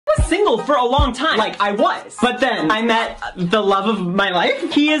was single for a long time. Like, I was. But then I met the love of my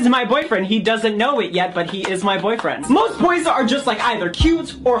life. He is my boyfriend. He doesn't know it yet, but he is my boyfriend. Most boys are just like either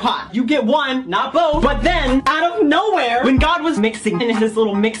cute or hot. You get one, not both. But then, out of nowhere, when God was mixing in his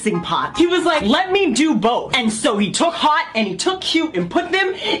little mixing pot, he was like, let me do both. And so he took hot and he took cute and put them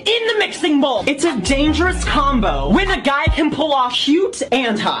in the mixing bowl. It's a dangerous combo when a guy can pull off cute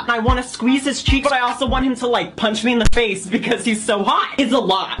and hot. I want to squeeze his cheek, but I also want him to like punch me in the face because he's so hot. It's a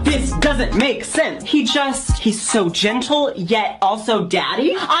lot. This doesn't make sense. He's so gentle, yet also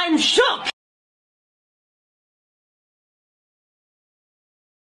daddy. I'm shook!